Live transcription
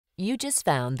You just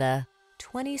found the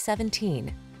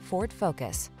 2017 Ford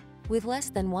Focus. With less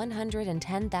than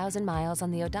 110,000 miles on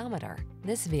the odometer,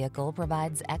 this vehicle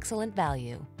provides excellent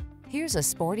value. Here's a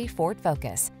sporty Ford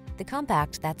Focus, the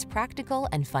compact that's practical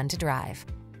and fun to drive.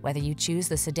 Whether you choose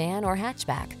the sedan or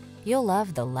hatchback, you'll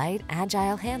love the light,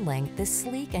 agile handling this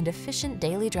sleek and efficient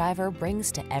daily driver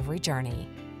brings to every journey.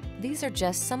 These are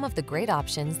just some of the great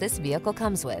options this vehicle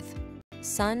comes with: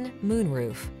 sun,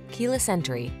 moonroof, keyless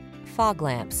entry, fog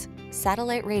lamps,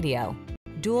 satellite radio,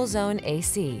 dual zone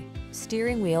AC,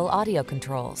 steering wheel audio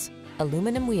controls,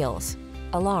 aluminum wheels,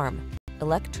 alarm,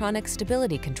 electronic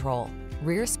stability control,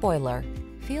 rear spoiler.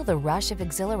 Feel the rush of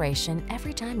exhilaration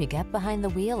every time you get behind the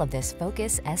wheel of this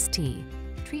Focus ST.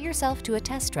 Treat yourself to a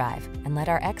test drive and let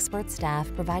our expert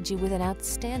staff provide you with an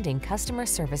outstanding customer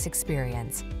service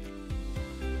experience.